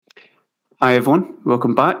Hi everyone,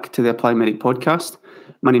 welcome back to the Apply Medic podcast.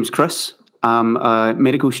 My name's Chris. I'm a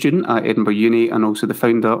medical student at Edinburgh Uni and also the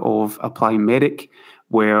founder of Apply Medic,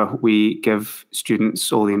 where we give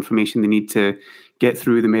students all the information they need to get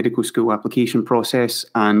through the medical school application process.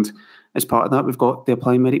 And as part of that, we've got the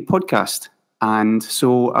Apply Medic podcast. And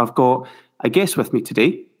so I've got a guest with me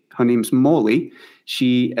today. Her name's Molly.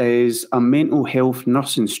 She is a mental health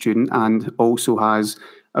nursing student and also has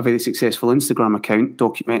a very successful Instagram account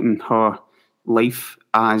documenting her life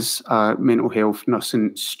as a mental health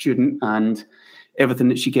nursing student and everything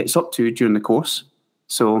that she gets up to during the course.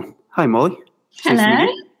 So, hi Molly. Hello.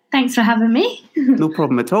 Thanks for having me. No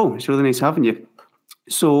problem at all. It's really nice having you.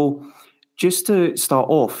 So, just to start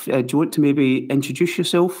off, do you want to maybe introduce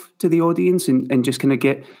yourself to the audience and just kind of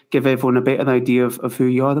give everyone a better idea of who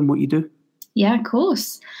you are and what you do? Yeah, of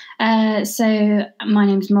course. So my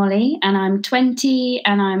name's Molly and I'm 20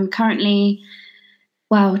 and I'm currently,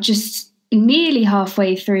 just nearly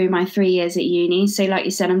halfway through my 3 years at uni. So like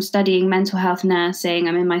you said, I'm studying mental health nursing.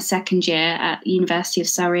 I'm in my second year at University of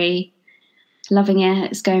Surrey. Loving it.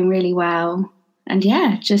 It's going really well. And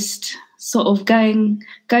yeah, just sort of going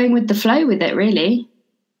with the flow with it, really.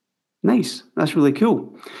 Nice. That's really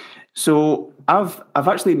cool. So I've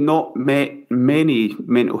actually not met many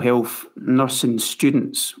mental health nursing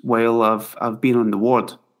students while I've been on the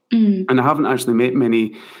ward, and I haven't actually met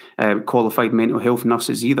many qualified mental health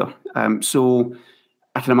nurses either. So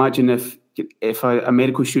I can imagine if a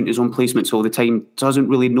medical student is on placements all the time, doesn't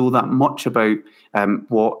really know that much about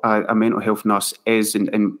what a mental health nurse is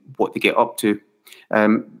and what they get up to.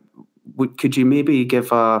 Could you maybe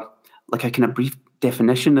give a kind of brief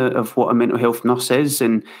definition of what a mental health nurse is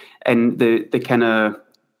and the kind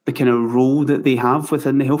of role that they have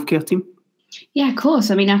within the healthcare team? Yeah, of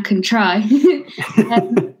course. I mean, I can try.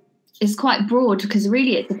 It's quite broad because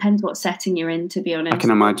really it depends what setting you're in, to be honest. I can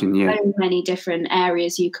imagine, yeah. So many different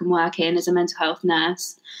areas you can work in as a mental health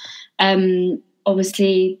nurse.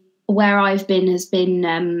 Obviously, where I've been has been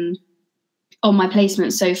on my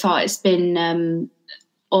placement so far, it's been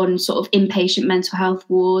on sort of inpatient mental health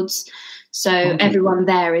wards. So everyone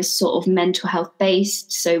there is sort of mental health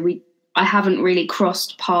based. So I haven't really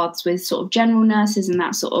crossed paths with sort of general nurses and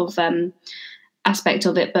that sort of aspect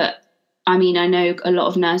of it. But I mean, I know a lot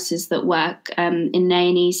of nurses that work in an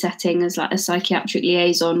A&E setting as like a psychiatric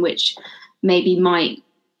liaison, which maybe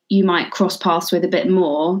you might cross paths with a bit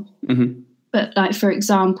more. Mm-hmm. But like, for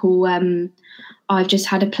example, I've just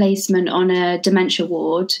had a placement on a dementia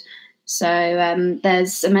ward. So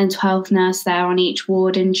there's a mental health nurse there on each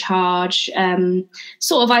ward in charge.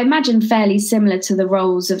 Sort of, I imagine, fairly similar to the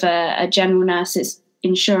roles of a general nurse. It's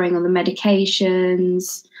ensuring on the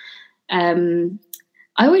medications.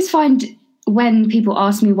 I always find when people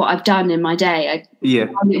ask me what I've done in my day, I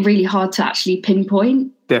find it really hard to actually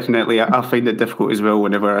pinpoint. Definitely. I find it difficult as well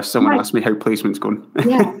whenever someone asks me how placement's going.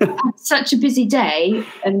 Yeah, I've had such a busy day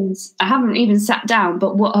and I haven't even sat down,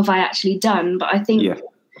 but what have I actually done? But I think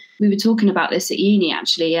we were talking about this at uni,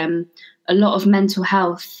 actually. A lot of mental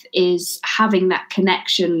health is having that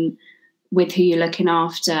connection with who you're looking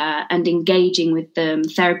after and engaging with them,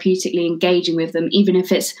 therapeutically engaging with them, even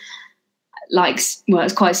if it's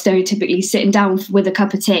it's quite stereotypically sitting down with a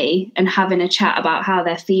cup of tea and having a chat about how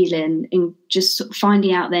they're feeling and just sort of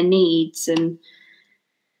finding out their needs and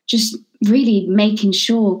just really making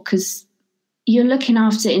sure, because you're looking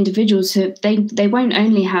after individuals who they won't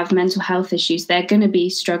only have mental health issues, they're going to be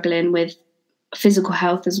struggling with physical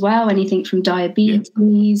health as well, anything from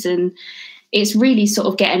diabetes, and it's really sort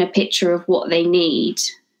of getting a picture of what they need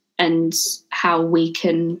and how we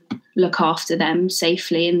can look after them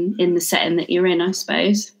safely in the setting that you're in, I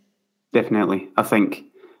suppose. Definitely. I think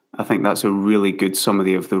that's a really good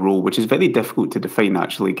summary of the role, which is very difficult to define,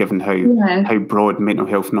 actually, given how broad mental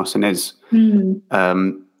health nursing is.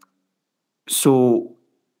 So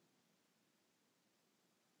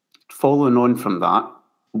following on from that,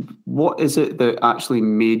 what is it that actually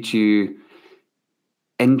made you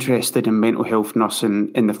interested in mental health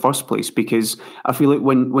nursing in the first place? Because I feel like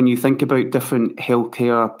when you think about different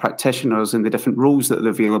healthcare practitioners and the different roles that are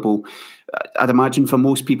available, I'd imagine for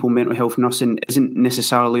most people mental health nursing isn't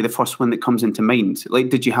necessarily the first one that comes into mind. Like,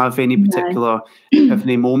 did you have any particular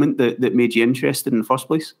epiphany moment that made you interested in the first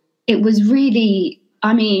place? It was really,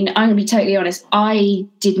 I mean, I'm going to be totally honest. I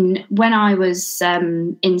didn't, when I was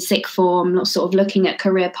in sixth form, sort of looking at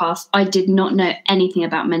career paths, I did not know anything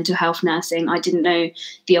about mental health nursing. I didn't know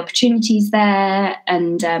the opportunities there.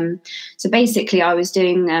 And so basically I was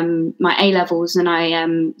doing my A-levels and I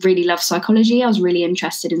really loved psychology. I was really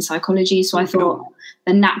interested in psychology. So I thought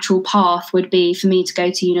the natural path would be for me to go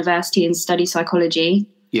to university and study psychology.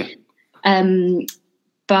 Yeah.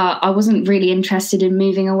 but I wasn't really interested in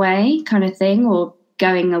moving away kind of thing, or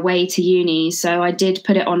going away to uni. So I did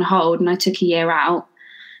put it on hold and I took a year out.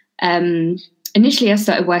 Initially I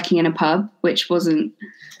started working in a pub, which wasn't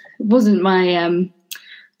my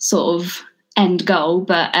sort of end goal,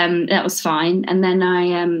 but that was fine. And then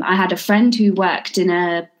I had a friend who worked in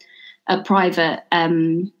a private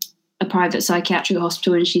psychiatric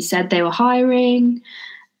hospital, and she said they were hiring.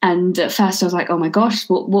 And at first I was like, oh my gosh,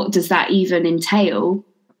 what does that even entail?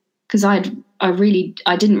 Because I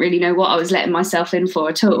didn't really know what I was letting myself in for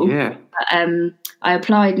at all. Yeah. But, I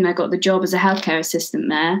applied and I got the job as a healthcare assistant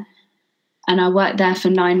there, and I worked there for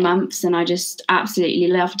 9 months, and I just absolutely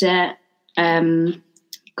loved it.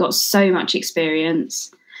 Got so much experience,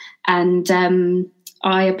 and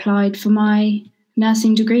I applied for my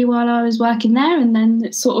nursing degree while I was working there, and then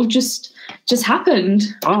it sort of just happened.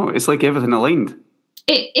 Oh, it's like everything aligned.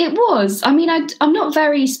 It was. I mean, I'm not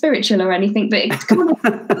very spiritual or anything, but it kind of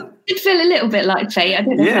did feel a little bit like fate. I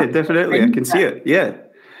don't know. Yeah, definitely. I can see it. Yeah.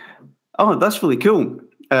 Oh, that's really cool.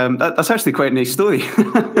 That's actually quite a nice story. For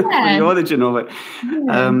the origin of it.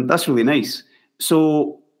 Yeah. That's really nice.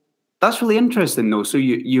 So that's really interesting, though. So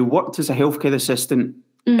you worked as a healthcare assistant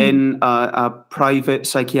in a private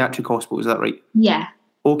psychiatric hospital, is that right? Yeah.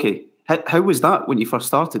 Okay. How was that when you first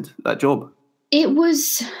started that job? It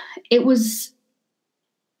was.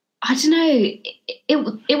 I don't know.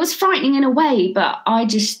 It was frightening in a way, but I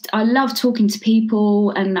love talking to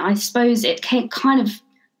people, and I suppose it kind of,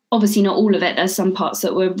 obviously not all of it. There's some parts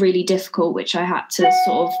that were really difficult, which I had to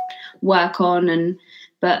sort of work on,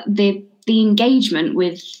 but the engagement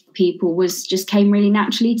with people just came really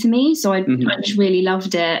naturally to me. So I just really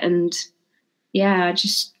loved it, and yeah, I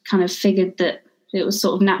just kind of figured that it was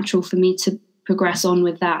sort of natural for me to progress on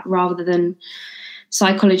with that rather than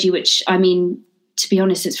psychology, which, I mean, to be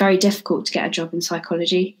honest, it's very difficult to get a job in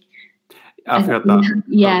psychology. I've heard that.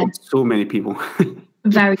 Yeah. So many people.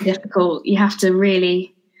 Very difficult. You have to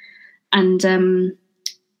really, and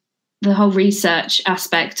the whole research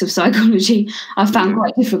aspect of psychology I found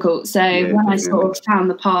quite difficult. So when I sort of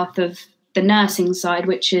found the path of the nursing side,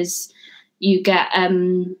 which is you get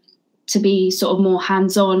to be sort of more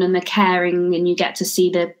hands-on and the caring, and you get to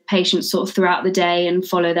see the patients sort of throughout the day and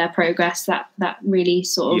follow their progress, that really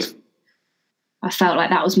sort of, I felt like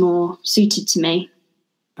that was more suited to me.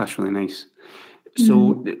 That's really nice.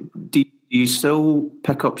 So do you still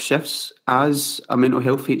pick up shifts as a mental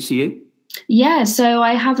health HCA? Yeah, so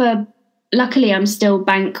I have luckily I'm still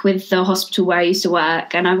bank with the hospital where I used to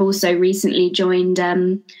work, and I've also recently joined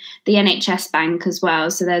the NHS bank as well.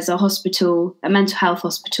 So there's a mental health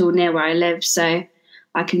hospital near where I live, so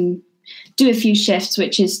I can do a few shifts,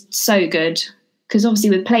 which is so good, because obviously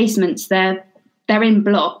with placements they're in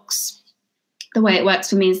blocks. The way it works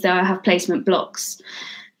for me is that I have placement blocks,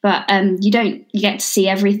 but you get to see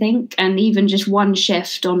everything, and even just one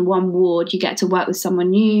shift on one ward, you get to work with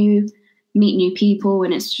someone new, meet new people,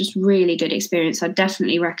 and it's just really good experience. I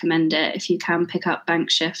definitely recommend it if you can pick up bank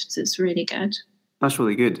shifts. It's really good. That's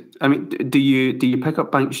really good. I mean, do you pick up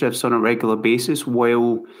bank shifts on a regular basis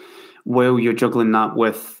while you're juggling that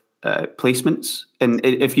with placements? And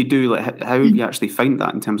if you do, like, how have you actually found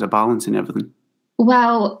that in terms of balancing everything?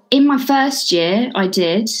 Well, in my first year, I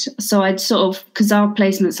did. So I'd sort of, because our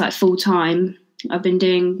placement's like full time, I've been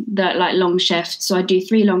doing that like long shifts. So I do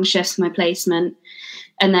 3 long shifts for my placement,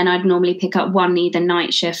 and then I'd normally pick up one either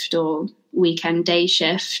night shift or weekend day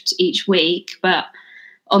shift each week. But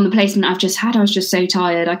on the placement I've just had, I was just so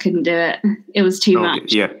tired, I couldn't do it. It was too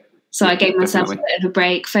much. Yeah. So I gave myself a bit of a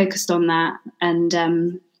break, focused on that,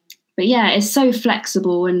 and but yeah, it's so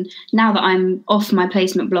flexible. And now that I'm off my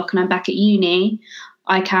placement block and I'm back at uni,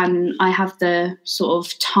 I have the sort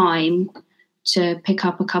of time to pick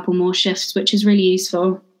up a couple more shifts, which is really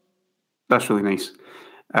useful. That's really nice.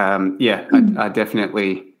 I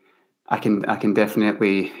definitely, I can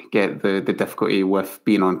definitely get the difficulty with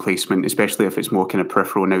being on placement, especially if it's more kind of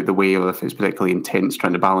peripheral and out the way, or if it's particularly intense,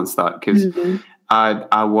 trying to balance that. Because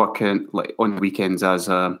I work on the weekends as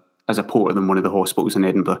a porter in one of the hospitals in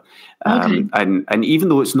Edinburgh, and even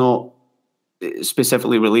though it's not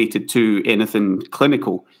specifically related to anything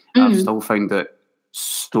clinical, I've still found it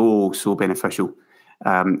so beneficial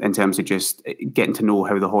in terms of just getting to know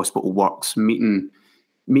how the hospital works, meeting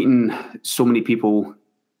so many people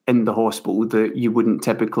in the hospital that you wouldn't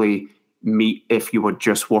typically meet if you were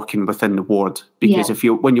just working within the ward. Because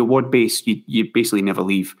when you're ward based, you basically never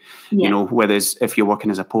leave. You know, whereas if you're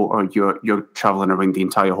working as a porter, you're traveling around the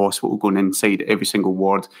entire hospital, going inside every single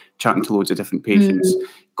ward, chatting to loads of different patients,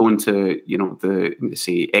 going to, you know, the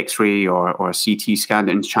say X-ray or a CT scan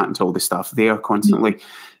and chatting to all the staff there constantly.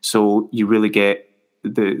 So you really get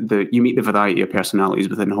you meet the variety of personalities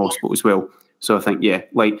within the hospital as well. So I think,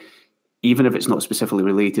 like, even if it's not specifically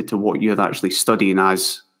related to what you're actually studying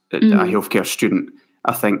as a healthcare student,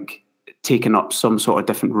 I think taking up some sort of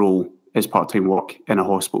different role as part-time work in a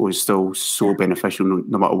hospital is still so beneficial,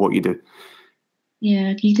 no matter what you do.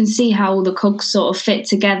 Yeah, you can see how all the cogs sort of fit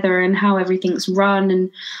together and how everything's run.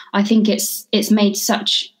 And I think it's made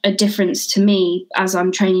such a difference to me as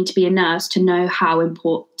I'm training to be a nurse to know how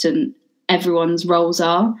important everyone's roles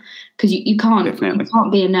are. Because you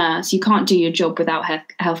can't be a nurse. You can't do your job without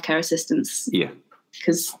healthcare assistance. Yeah.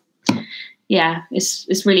 Because,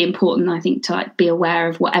 it's really important, I think, to like be aware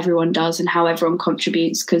of what everyone does and how everyone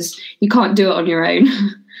contributes, because you can't do it on your own.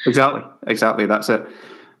 Exactly. That's it.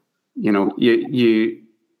 You know, you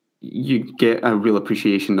get a real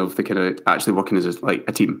appreciation of the kind of actually working as like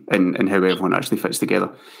a team and how everyone actually fits together.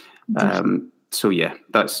 So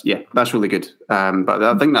that's really good. But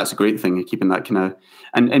I think that's a great thing, keeping that kind of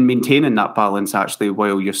and maintaining that balance actually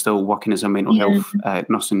while you're still working as a mental health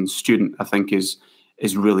nursing student, I think is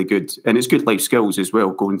really good. And it's good life skills as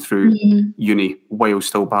well, going through uni while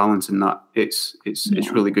still balancing that. It's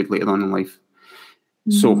really good later on in life.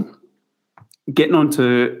 So getting on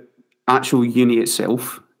to actual uni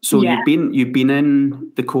itself. So you've been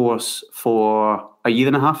in the course for a year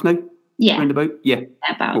and a half now? Yeah. Roundabout? Yeah.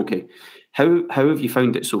 About. Okay. How have you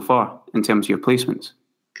found it so far in terms of your placements?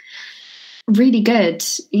 Really good.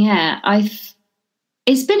 Yeah.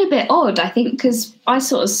 It's been a bit odd, I think, because I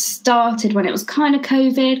sort of started when it was kind of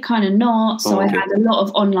COVID, kind of not. So I had a lot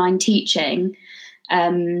of online teaching.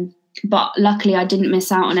 But luckily I didn't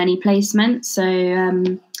miss out on any placement. So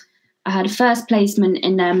I had a first placement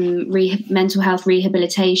in mental health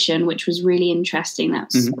rehabilitation, which was really interesting.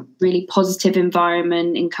 That's a really positive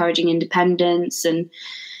environment, encouraging independence and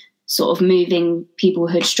sort of moving people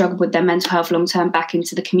who'd struggled with their mental health long-term back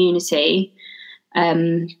into the community.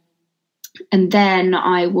 And then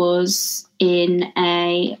I was in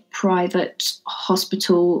a private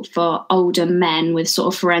hospital for older men with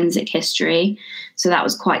sort of forensic history. So that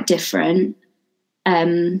was quite different.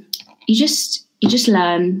 You just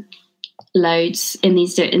learn loads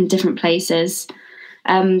in different places,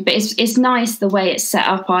 but it's nice the way it's set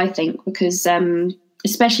up, I think, because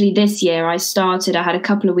especially this year I had a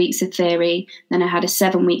couple of weeks of theory, then I had a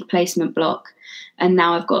 7-week placement block, and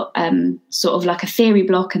now I've got sort of like a theory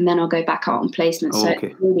block, and then I'll go back out on placement. So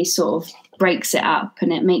it really sort of breaks it up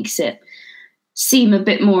and it makes it seem a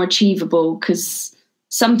bit more achievable, because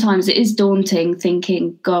sometimes it is daunting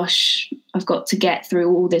thinking, gosh, I've got to get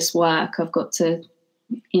through all this work, I've got to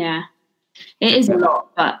it is a lot,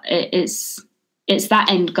 but it's that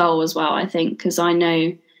end goal as well, I think, because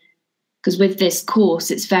with this course,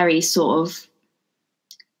 it's very sort of,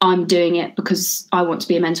 I'm doing it because I want to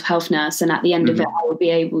be a mental health nurse, and at the end of it, I will be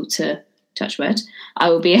able to, touch wood, I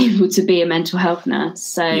will be able to be a mental health nurse.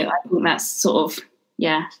 So I think that's sort of,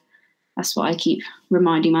 that's what I keep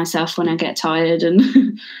reminding myself when I get tired and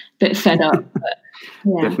a bit fed up. But,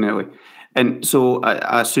 definitely. And so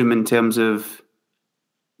I assume in terms of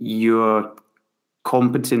your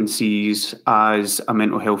competencies as a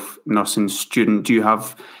mental health nursing student, do you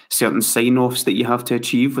have certain sign-offs that you have to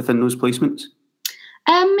achieve within those placements?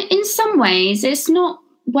 In some ways, it's not.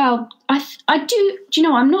 Well, I do. Do you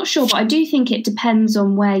know? I'm not sure, but I do think it depends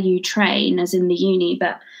on where you train, as in the uni.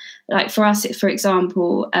 But like for us, for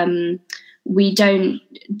example, we don't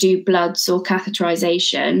do bloods or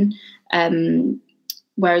catheterization,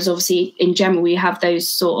 whereas obviously in general we have those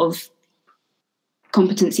sort of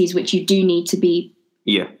competencies which you do need to be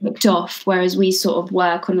looked off, whereas we sort of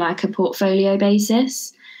work on like a portfolio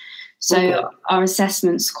basis. So our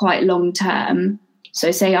assessment's quite long term. So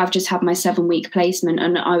say I've just had my 7-week placement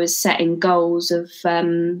and I was setting goals of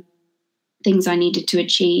things I needed to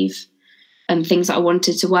achieve and things that I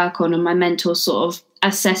wanted to work on, and my mentor sort of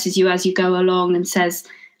assesses you as you go along and says,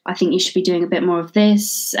 I think you should be doing a bit more of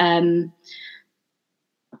this.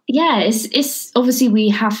 It's obviously we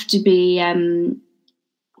have to be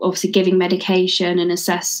obviously giving medication and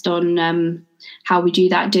assessed on how we do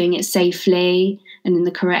that, doing it safely and in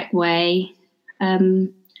the correct way.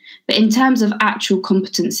 But in terms of actual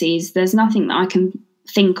competencies, there's nothing that I can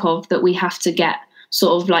think of that we have to get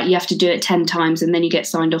sort of like you have to do it 10 times and then you get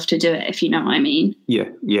signed off to do it, if you know what I mean.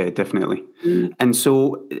 Yeah, definitely. And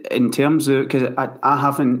so in terms of, because I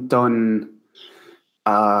haven't done,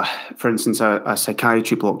 for instance, a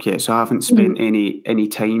psychiatry block yet, so I haven't spent any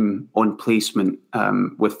time on placement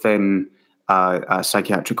within a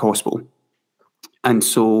psychiatric hospital. And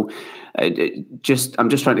so I'm just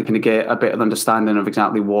trying to kind of get a bit of understanding of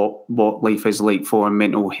exactly what life is like for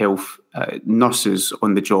mental health nurses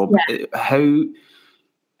on the job.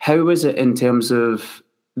 How is it in terms of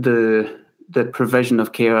the provision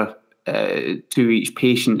of care to each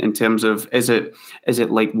patient? In terms of is it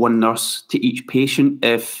like one nurse to each patient,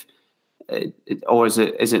 or is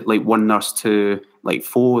it like one nurse to like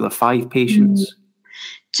 4 or 5 patients?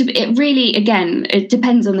 It really, again, it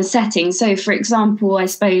depends on the setting. So, for example, I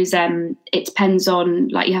suppose it depends on,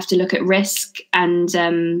 like, you have to look at risk and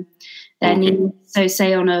their needs. So,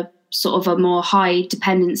 say on a sort of a more high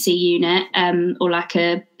dependency unit or like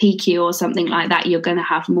a PQ or something like that, you're going to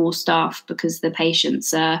have more staff because the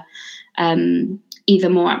patients are either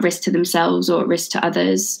more at risk to themselves or at risk to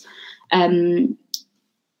others.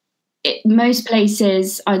 Most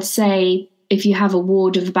places, I'd say, if you have a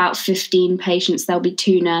ward of about 15 patients, there'll be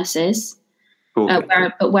 2 nurses.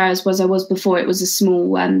 But whereas I was before, it was a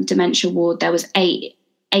small dementia ward. There was eight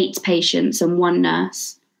patients and 1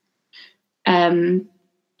 nurse. And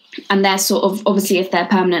they're sort of, obviously, if they're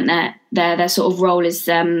permanent, their sort of role is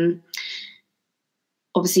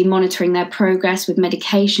obviously monitoring their progress with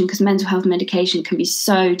medication, because mental health medication can be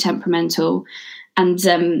so temperamental, and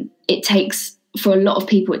it takes, for a lot of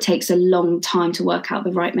people, it takes a long time to work out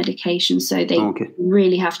the right medication. So they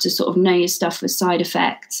really have to sort of know your stuff with side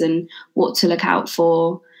effects and what to look out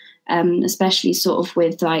for, especially sort of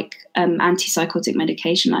with like antipsychotic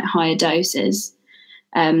medication, like higher doses.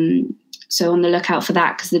 So on the lookout for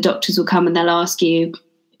that, because the doctors will come and they'll ask you,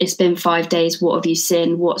 it's been 5 days, what have you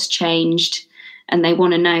seen? What's changed? And they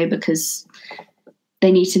want to know because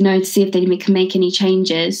they need to know to see if they can make any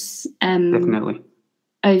changes. Definitely.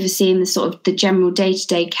 Overseeing the sort of the general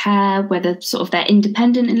day-to-day care, whether sort of they're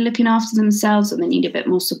independent in looking after themselves or they need a bit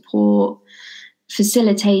more support,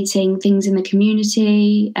 facilitating things in the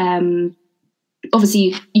community.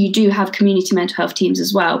 Obviously, you do have community mental health teams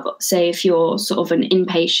as well, but say if you're sort of an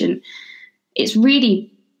inpatient, it's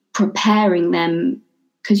really preparing them,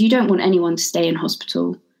 because you don't want anyone to stay in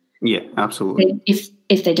hospital. Yeah, absolutely.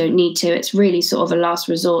 If they don't need to, it's really sort of a last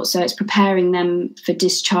resort. So it's preparing them for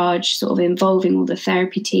discharge, sort of involving all the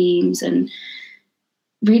therapy teams and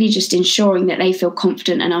really just ensuring that they feel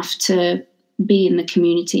confident enough to be in the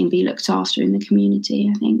community and be looked after in the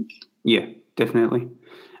community, I think. Yeah, definitely.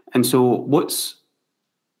 And so what's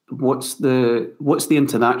the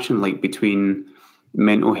interaction like between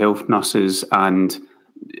mental health nurses and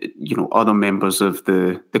other members of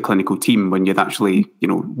the clinical team when you're actually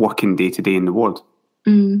working day to day in the ward?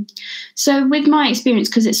 So with my experience,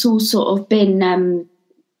 because it's all sort of been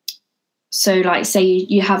so like say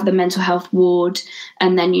you have the mental health ward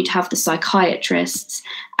and then you'd have the psychiatrists,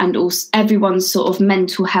 and also everyone's sort of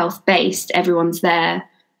mental health based, everyone's there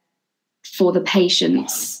for the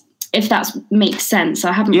patients, if that makes sense.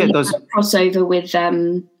 I haven't really had a crossover with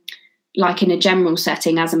like in a general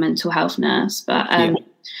setting as a mental health nurse, but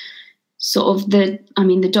sort of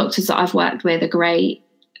the doctors that I've worked with are great.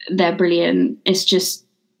 They're brilliant. It's just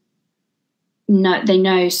they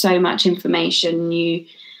know so much information.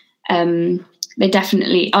 They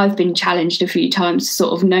definitely, I've been challenged a few times to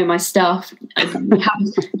sort of know my stuff. We have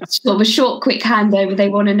sort of a short, quick handover. They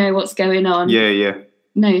want to know what's going on. Yeah.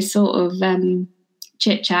 No sort of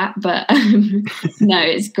chit chat, but no,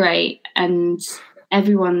 it's great. And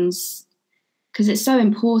everyone's, because it's so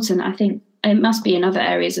important. I think it must be in other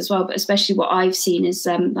areas as well, but especially what I've seen is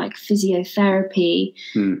like physiotherapy,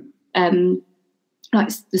 like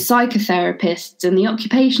the psychotherapists and the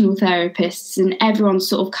occupational therapists, and everyone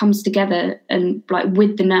sort of comes together and like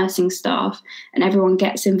with the nursing staff, and everyone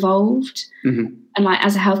gets involved. And like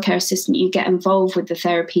as a healthcare assistant, you get involved with the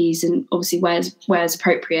therapies and obviously where's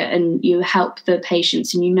appropriate, and you help the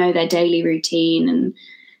patients and their daily routine, and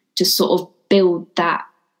just sort of build that.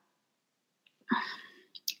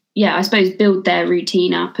 Yeah, I suppose build their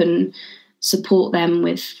routine up and support them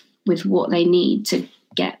with what they need to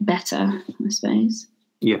get better, I suppose.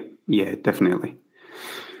 Yeah, definitely.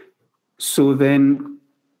 So then,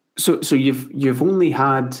 so you've only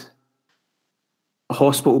had a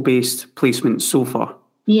hospital-based placement so far.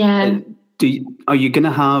 Yeah. Are you going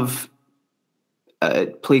to have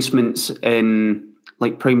placements in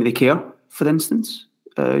like primary care, for instance,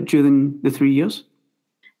 during the 3 years?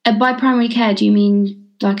 By primary care, do you mean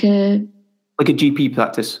like a GP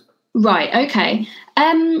practice? Right. Okay.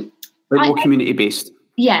 More community based.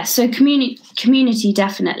 Yeah. So community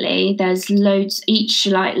definitely. There's loads. Each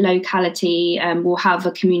like locality will have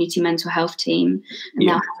a community mental health team, and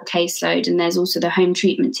they'll have a caseload. And there's also the home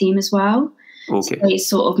treatment team as well. Okay. So they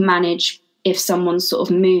sort of manage if someone's sort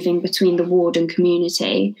of moving between the ward and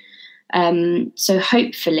community. So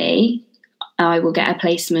hopefully, I will get a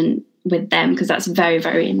placement with them, because that's very,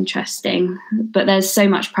 very interesting. But there's so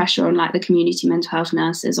much pressure on like the community mental health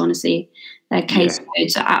nurses. Honestly, their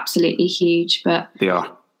caseloads are absolutely huge. But they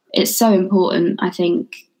are. it's so important, I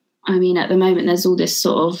think. I mean, at the moment, there's all this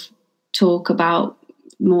sort of talk about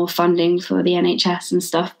more funding for the NHS and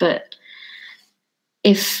stuff, but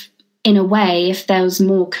if there was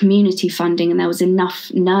more community funding and there was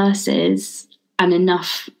enough nurses and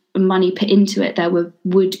enough money put into it, there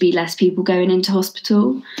would be less people going into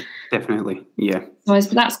hospital. Definitely, yeah. So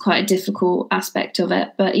that's quite a difficult aspect of it.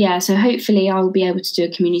 But yeah, so hopefully I'll be able to do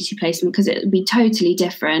a community placement, because it would be totally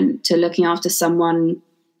different to looking after someone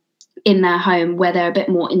in their home, where they're a bit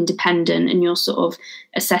more independent and you're sort of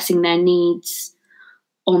assessing their needs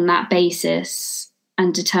on that basis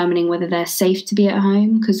and determining whether they're safe to be at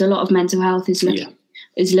home, because a lot of mental health is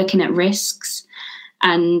looking at risks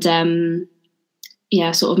and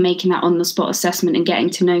sort of making that on the spot assessment and getting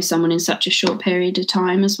to know someone in such a short period of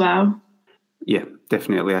time as well. Yeah,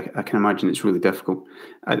 definitely. I can imagine it's really difficult.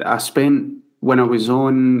 I spent, when I was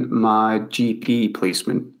on my GP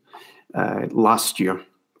placement last year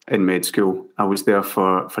in med school, I was there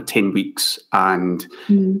for 10 weeks, and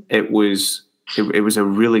it was a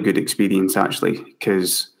really good experience, actually,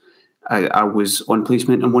 because I was on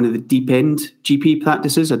placement in one of the deep end GP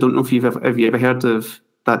practices. I don't know if have you ever heard of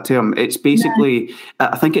that term. It's basically,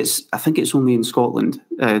 I think it's only in Scotland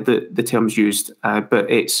the term's used, but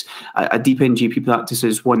it's a deep end GP practice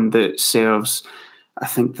is one that serves, I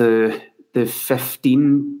think, the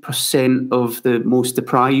 15% of the most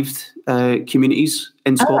deprived communities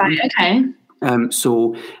in Scotland. Oh, right, okay.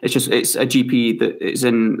 So it's a GP that is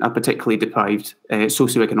in a particularly deprived,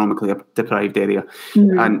 socioeconomically deprived area,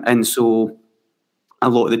 and so a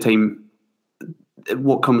lot of the time,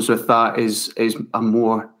 what comes with that is a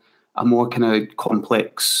more kind of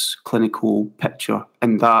complex clinical picture,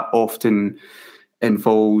 and that often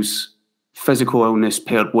involves physical illness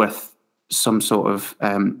paired with some sort of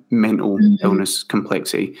mental illness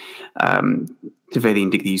complexity to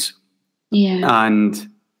varying degrees. Yeah. And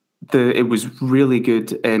it was really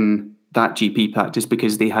good in that GP practice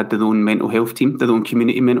because they had their own mental health team, their own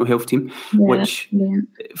community mental health team, which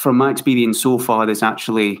from my experience so far is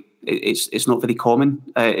actually, it's not very common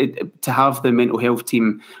to have the mental health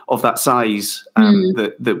team of that size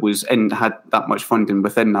that was and had that much funding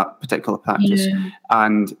within that particular practice.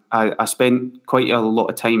 And I spent quite a lot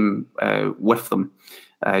of time with them,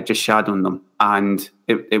 just shadowing them, and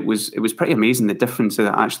it was pretty amazing the difference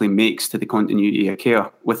that it actually makes to the continuity of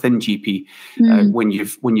care within GP when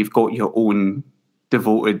you've got your own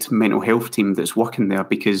devoted mental health team that's working there,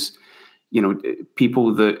 because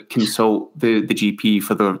people that consult the GP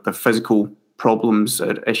for their physical problems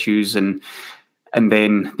or issues, and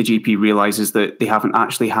then the GP realises that they haven't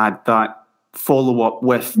actually had that follow-up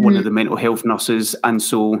with one of the mental health nurses, and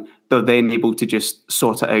so they're then able to just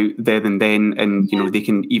sort it out there and then, and they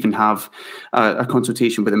can even have a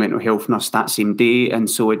consultation with a mental health nurse that same day, and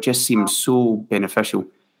so it just seems so beneficial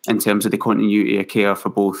in terms of the continuity of care for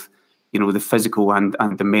both the physical and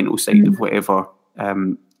the mental side of whatever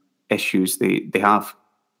issues they have.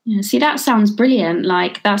 Yeah, see, that sounds brilliant. I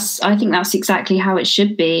think that's exactly how it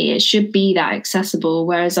should be. It should be that accessible.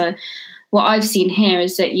 Whereas what I've seen here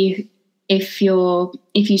is that if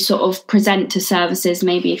you sort of present to services,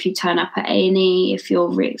 maybe if you turn up at A&E, if you're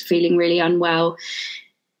feeling really unwell,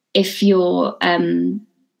 if you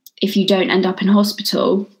don't end up in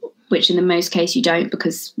hospital, which in the most case you don't,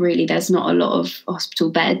 because really there's not a lot of hospital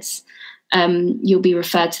beds, you'll be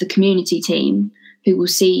referred to the community team, who will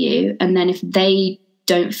see you, and then if they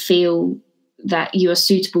don't feel that you are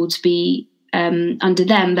suitable to be under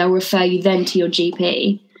them, they'll refer you then to your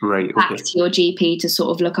GP, back to your GP to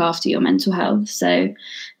sort of look after your mental health. So,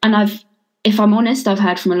 and if I'm honest, I've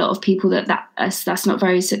heard from a lot of people that's not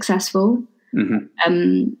very successful,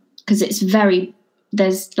 because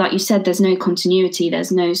there's, like you said, there's no continuity,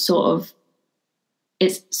 there's no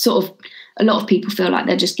it's sort of, a lot of people feel like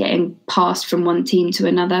they're just getting passed from one team to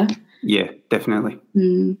another. Yeah, definitely.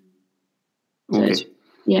 So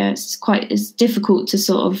it's difficult to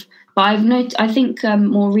sort of, but I think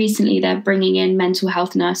more recently they're bringing in mental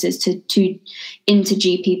health nurses into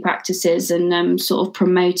GP practices, and sort of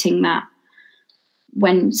promoting that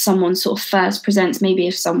when someone sort of first presents, maybe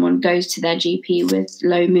if someone goes to their GP with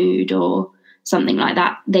low mood or something like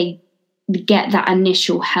that, they get that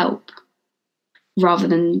initial help rather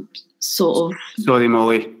than sort of... Sorry,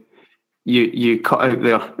 Molly. You cut out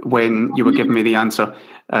there when you were giving me the answer.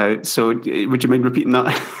 So would you mind repeating that?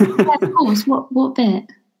 Yeah, of course. What bit?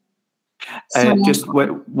 Just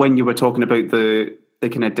when you were talking about the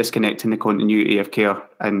kind of disconnecting the continuity of care,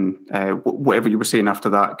 and whatever you were saying after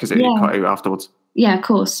that, because it cut out afterwards. Yeah, of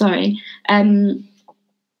course. Sorry.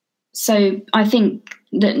 So I think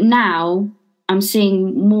that now I'm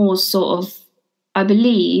seeing more sort of I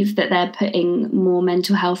believe that they're putting more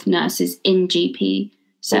mental health nurses in GP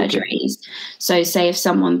surgeries. Okay. So say if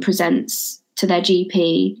someone presents to their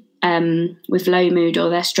GP with low mood, or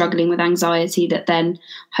they're struggling with anxiety, that then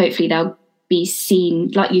hopefully they'll be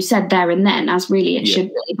seen, like you said, there and then, as really it should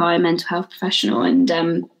be, by a mental health professional,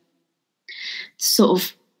 and sort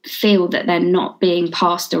of feel that they're not being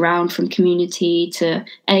passed around from community to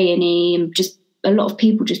A&E, and just a lot of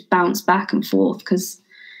people just bounce back and forth because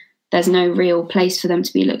there's no real place for them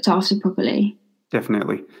to be looked after properly.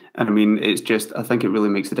 Definitely. And I mean, it's just, I think it really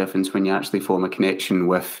makes a difference when you actually form a connection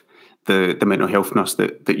with the mental health nurse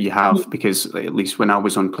that you have, because at least when I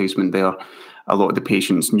was on placement there, a lot of the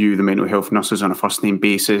patients knew the mental health nurses on a first name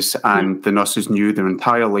basis, and the nurses knew their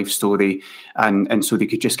entire life story, and so they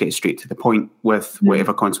could just get straight to the point with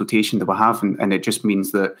whatever consultation they were having, and it just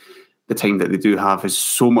means that the time that they do have is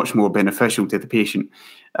so much more beneficial to the patient,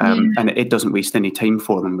 and it doesn't waste any time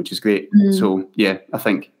for them, which is great. So yeah, I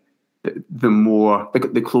think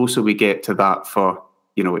the closer we get to that for,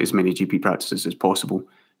 you know, as many GP practices as possible,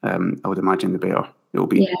 I would imagine the better it will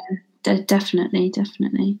be. Yeah,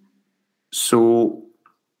 definitely. So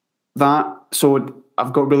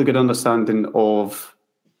I've got a really good understanding of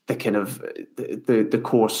the kind of the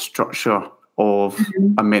core structure of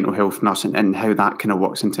a mental health nurse and how that kind of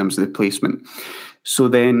works in terms of the placement. So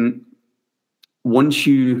then once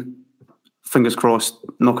you, fingers crossed,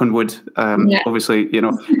 knock on wood, obviously, you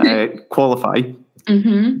know, qualify,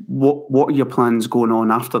 what are your plans going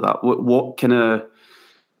on after that? What kind of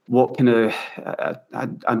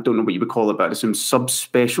I don't know what you would call it, but some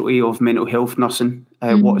subspecialty of mental health nursing.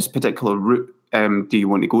 What particular route do you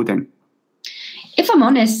want to go down? If I'm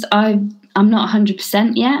honest, I'm not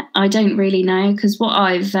 100% yet. I don't really know, because what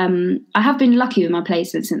I have been lucky with my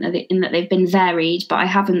placements in that they've been varied, but I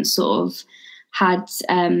haven't sort of had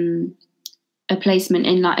a placement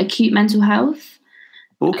in like acute mental health,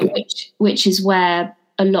 which is where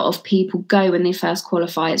a lot of people go when they first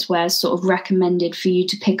qualify. It's where it's sort of recommended for you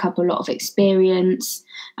to pick up a lot of experience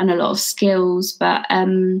and a lot of skills. But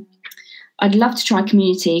I'd love to try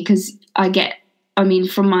community, because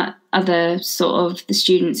from my other sort of the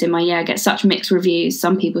students in my year, I get such mixed reviews.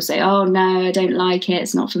 Some people say, oh no, I don't like it,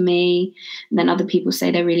 it's not for me. And then other people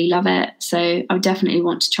say they really love it. So I definitely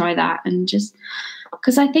want to try that. And just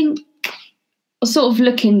because I think, sort of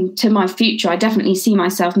looking to my future, I definitely see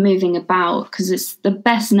myself moving about, because it's the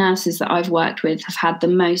best nurses that I've worked with have had the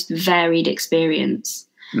most varied experience.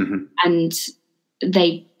 And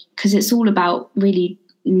because it's all about really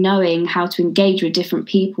knowing how to engage with different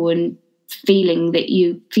people and feeling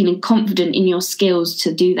confident in your skills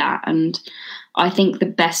to do that. And I think the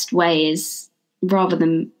best way is, for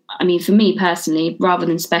me personally, rather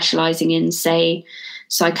than specialising in, say,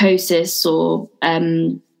 psychosis or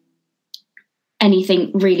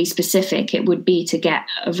anything really specific, it would be to get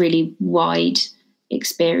a really wide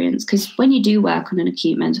experience. Because when you do work on an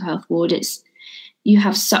acute mental health ward, you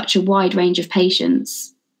have such a wide range of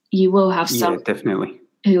patients. You will have some definitely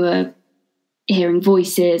who are hearing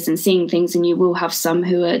voices and seeing things, and you will have some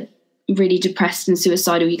who are really depressed and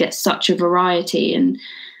suicidal. You get such a variety, and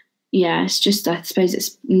it's just, I suppose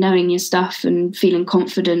it's knowing your stuff and feeling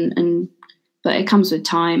confident, but it comes with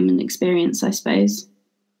time and experience, I suppose.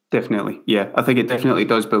 Definitely. Yeah, I think it definitely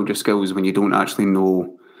does build your skills when you don't actually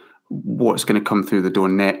know what's going to come through the door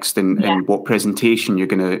next, and what presentation you're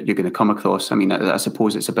gonna come across. I mean, I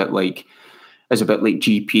suppose it's a bit like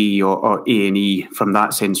GP or A&E from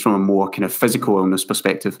that sense, from a more kind of physical illness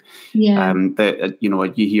perspective. That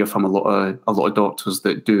you hear from a lot of doctors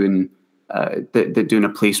that doing a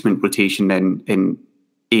placement rotation in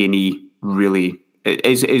A&E really. It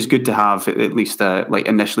is good to have, at least like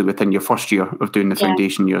initially within your first year of doing the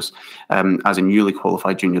foundation years, as a newly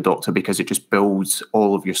qualified junior doctor, because it just builds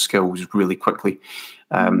all of your skills really quickly.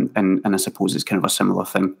 And I suppose it's kind of a similar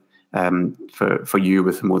thing for you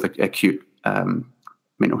with more the acute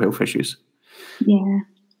mental health issues. Yeah.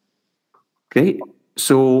 Great.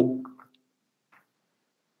 So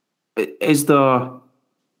is there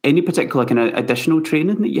any particular kind of additional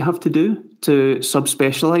training that you have to do to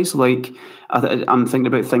subspecialise? Like, I'm thinking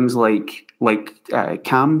about things like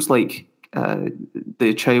CAMS, like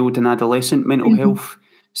the child and adolescent mental health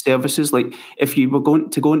services. Like, if you were going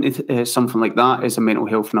to go into something like that as a mental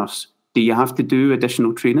health nurse, do you have to do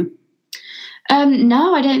additional training?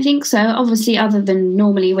 No, I don't think so. Obviously, other than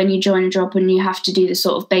normally when you join a job and you have to do the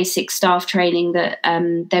sort of basic staff training that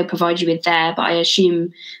they'll provide you with there. But I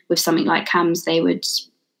assume with something like CAMS,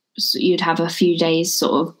 you'd have a few days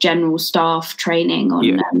sort of general staff training on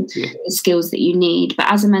the skills that you need.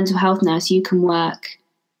 But as a mental health nurse, you can work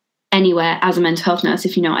anywhere as a mental health nurse,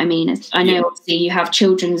 if you know what I mean. I know obviously you have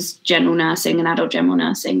children's general nursing and adult general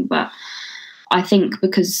nursing, but I think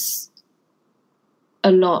because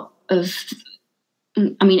a lot of,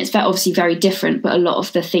 I mean, it's obviously very different, but a lot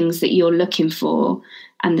of the things that you're looking for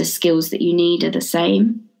and the skills that you need are the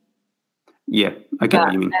same. Yeah, I get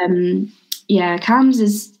what you mean. CAMS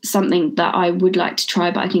is something that I would like to try,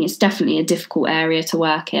 but I think it's definitely a difficult area to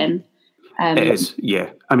work in. It is, yeah.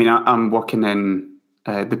 I mean, I'm working in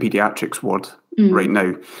the paediatrics ward right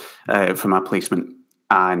now for my placement,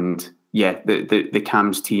 and the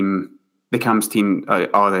CAMS team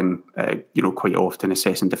are then quite often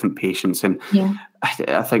assessing different patients, and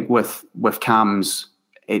I think with CAMS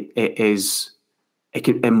it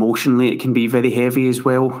can emotionally be very heavy as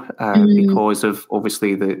well because of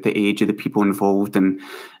obviously the age of the people involved, and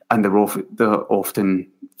they're often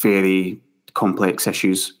very complex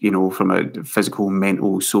issues, from a physical,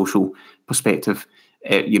 mental, social perspective.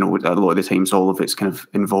 A lot of the times all of it's kind of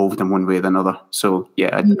involved in one way or another. So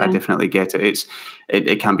I definitely get it.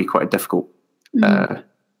 It can be quite a difficult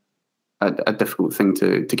difficult thing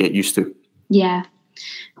to get used to. Yeah.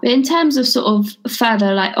 But in terms of sort of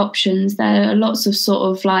further like options, there are lots of sort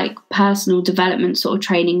of like personal development sort of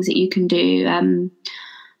trainings that you can do.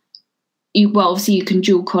 Obviously you can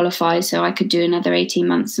dual qualify, so I could do another 18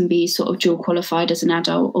 months and be sort of dual qualified as an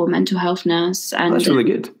adult or mental health nurse. And that's really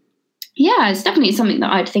good. Yeah, it's definitely something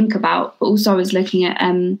that I'd think about. But also I was looking at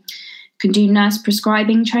can do nurse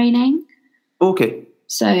prescribing training. Okay.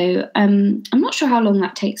 So I'm not sure how long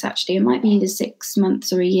that takes actually. It might be either 6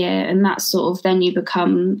 months or a year, and that's sort of then you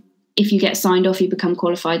become, if you get signed off, you become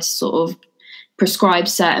qualified to sort of prescribe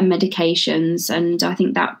certain medications, and I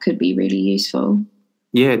think that could be really useful.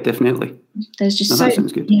 Yeah, definitely. There's just that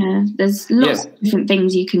sounds good. There's lots of different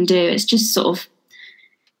things you can do. It's just sort of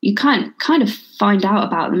you can't kind of find out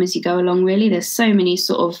about them as you go along, really. There's so many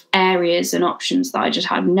sort of areas and options that I just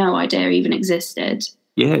had no idea even existed.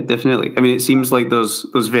 Yeah, definitely. I mean, it seems like there's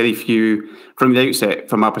very few, from the outset,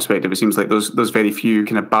 from my perspective, it seems like there's very few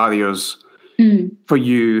kind of barriers for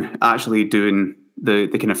you actually doing the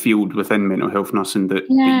kind of field within mental health nursing that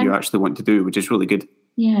you actually want to do, which is really good.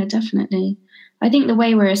 Yeah, definitely. I think the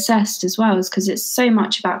way we're assessed as well is because it's so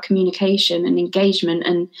much about communication and engagement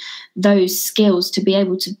and those skills to be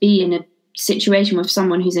able to be in a situation with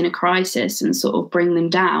someone who's in a crisis and sort of bring them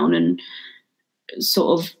down and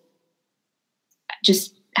sort of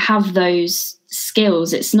just have those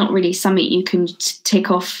skills. It's not really something you can tick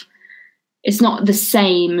off. It's not the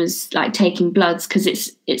same as like taking bloods because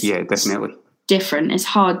it's definitely different. It's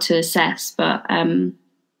hard to assess, but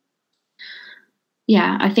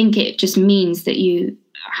I think it just means that you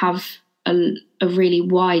have a really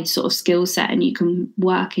wide sort of skill set and you can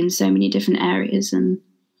work in so many different areas and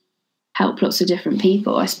help lots of different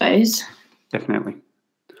people, I suppose. Definitely.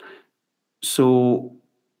 So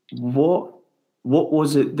what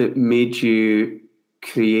was it that made you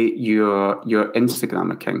create your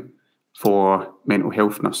Instagram account for mental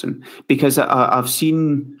health nursing? Because I've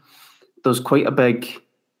seen there's quite a big,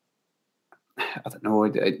 I don't know,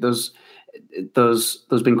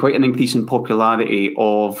 there's been quite an increase in popularity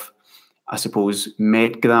of, I suppose,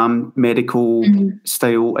 medical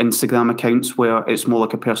style Instagram accounts where it's more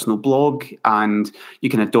like a personal blog and you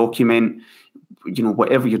kind of document,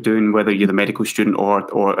 whatever you're doing, whether you're the medical student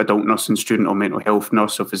or adult nursing student or mental health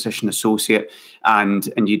nurse or physician associate,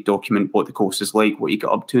 and you document what the course is like, what you get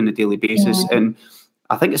up to on a daily basis. Yeah. And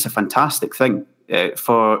I think it's a fantastic thing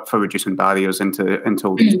for reducing barriers into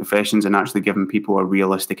all these professions and actually giving people a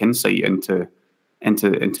realistic insight into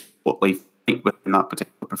what life is like within that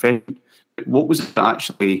particular profession. What was it that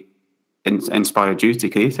actually inspired you to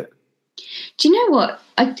create it? Do you know what?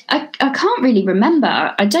 I can't really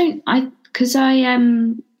remember. Because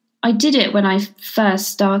I did it when I first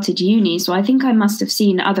started uni, so I think I must have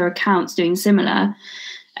seen other accounts doing similar.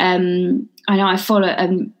 I know I follow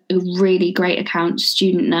a really great account,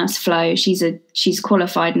 Student Nurse Flo. She's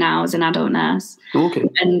qualified now as an adult nurse. Okay.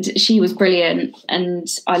 And she was brilliant, and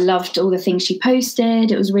I loved all the things she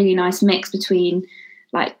posted. It was a really nice mix between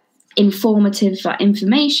like informative like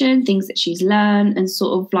information, things that she's learned, and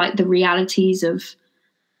sort of like the realities of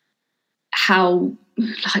how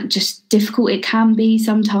like just difficult it can be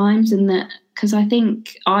sometimes. And that, because I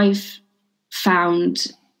think I've found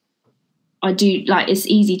it's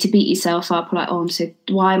easy to beat yourself up like,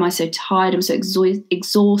 why am I so tired, I'm so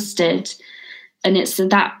exhausted. And it's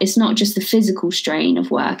not just the physical strain of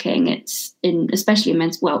working, it's especially in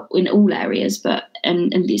mental, in all areas, but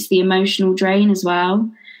and it's the emotional drain as well.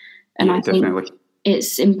 And I think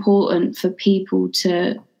it's important for people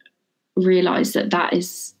to realise that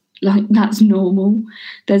is like that's normal.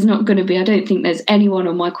 There's not going to be, I don't think there's anyone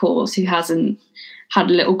on my course who hasn't had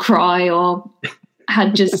a little cry or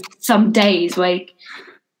had just some days like,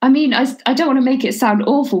 I mean, I don't want to make it sound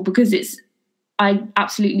awful because I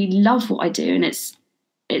absolutely love what I do, and it's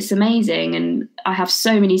amazing, and I have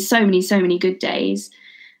so many good days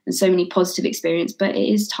and so many positive experiences, but it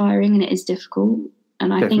is tiring and it is difficult.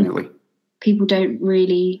 And I Definitely. think people don't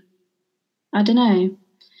really, I don't know,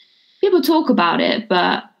 people talk about it,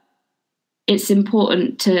 but it's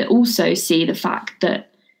important to also see the fact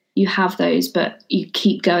that you have those, but you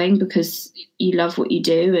keep going because you love what you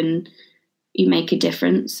do and you make a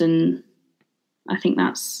difference. And I think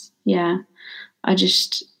that's, and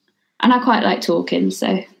I quite like talking,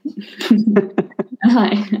 so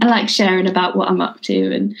I like sharing about what I'm up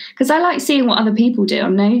to, and because I like seeing what other people do.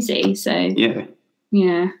 I'm nosy, so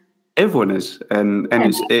yeah. Everyone is, and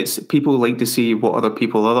it's people like to see what other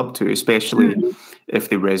people are up to, especially if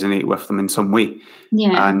they resonate with them in some way.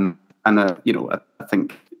 Yeah, and you know, I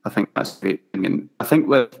think that's the great thing, and I think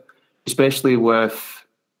especially with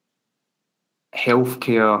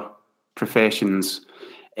healthcare professions,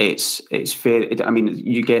 it's very. I mean,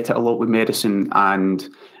 you get it a lot with medicine, and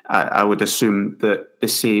I would assume that a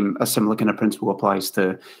similar kind of principle applies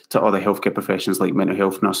to other healthcare professions like mental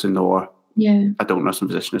health nursing or adult nursing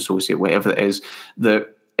physician associate, whatever it is.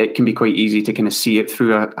 That it can be quite easy to kind of see it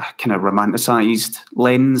through a kind of romanticized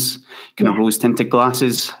lens, kind of rose tinted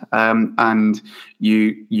glasses, and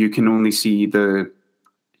you can only see the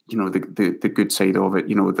good side of it,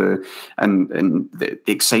 and the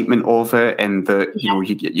excitement of it, and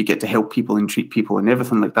you get to help people and treat people and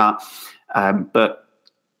everything like that. But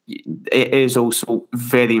it is also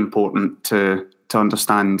very important to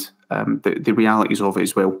understand the realities of it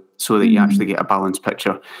as well, so that you actually get a balanced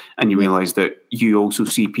picture, and you realise that you also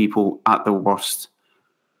see people at their worst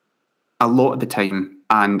a lot of the time,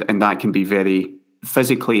 and that can be very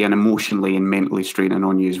physically and emotionally and mentally straining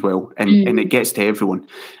on you as well, and it gets to everyone,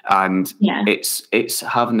 and it's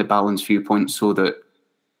having the balanced viewpoint so that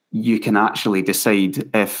you can actually decide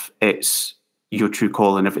if it's your true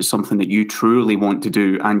calling, if it's something that you truly want to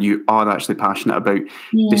do and you are actually passionate about.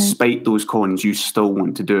 Despite those cons, you still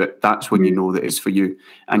want to do it. That's when you know that it's for you,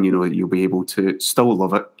 and you know that you'll be able to still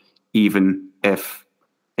love it, even if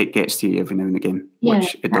it gets to you every now and again,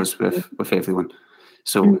 which it does with everyone.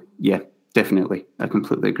 So definitely, I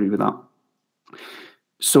completely agree with that.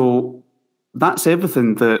 So that's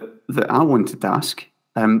everything that I wanted to ask.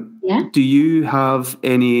 Do you have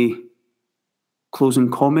any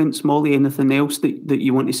closing comments, Molly? Anything else that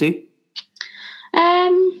you want to say?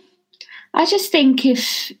 I just think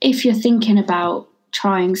if you're thinking about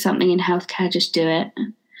trying something in healthcare, just do it.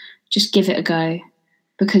 Just give it a go,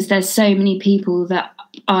 because there's so many people that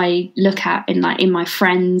I look at in my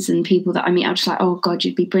friends and people that I meet. I'm just like, oh God,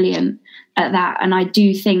 you'd be brilliant at that. And I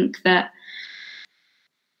do think that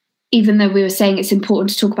even though we were saying it's important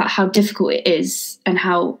to talk about how difficult it is and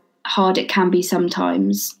how hard it can be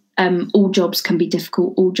sometimes, all jobs can be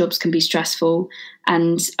difficult, all jobs can be stressful.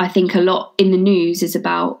 And I think a lot in the news is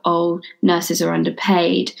about, nurses are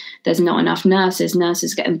underpaid, there's not enough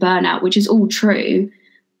nurses getting burnout, which is all true.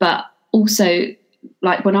 But also,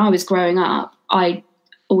 like when I was growing up, I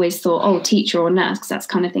always thought, teacher or nurse, because that's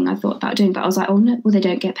the kind of thing I thought about doing. But I was like, no, well, they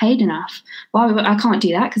don't get paid enough. Well, I can't do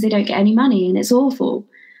that because they don't get any money and it's awful.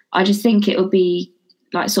 I just think it would be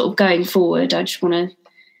like sort of going forward, I just want to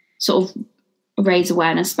sort of raise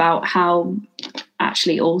awareness about how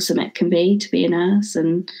actually awesome it can be to be a nurse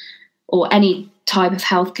or any type of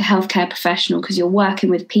healthcare professional, because you're working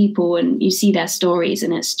with people and you see their stories,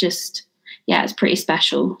 and it's just, it's pretty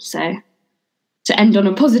special. So to end on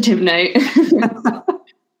a positive note.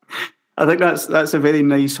 I think that's a very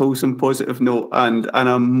nice, wholesome, positive note, and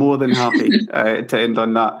I'm more than happy to end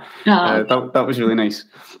on that. That was really nice.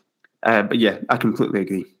 But I completely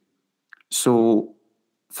agree. So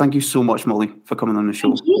thank you so much, Molly, for coming on the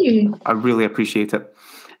show. Thank you. I really appreciate it.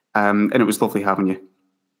 And it was lovely having you.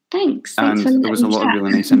 Thanks. And there was a lot of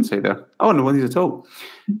really nice insight there. Oh, no worries at all.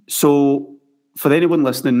 So for anyone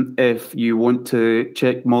listening, if you want to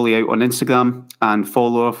check Molly out on Instagram and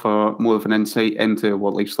follow her for more of an insight into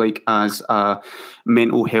what life's like as a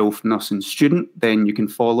mental health nursing student, then you can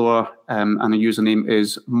follow her. And her username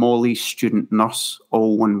is mollystudentnurse,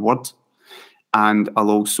 all one word. And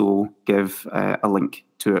I'll also give a link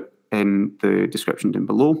to it in the description down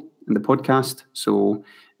below in the podcast, so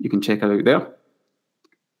you can check her out there.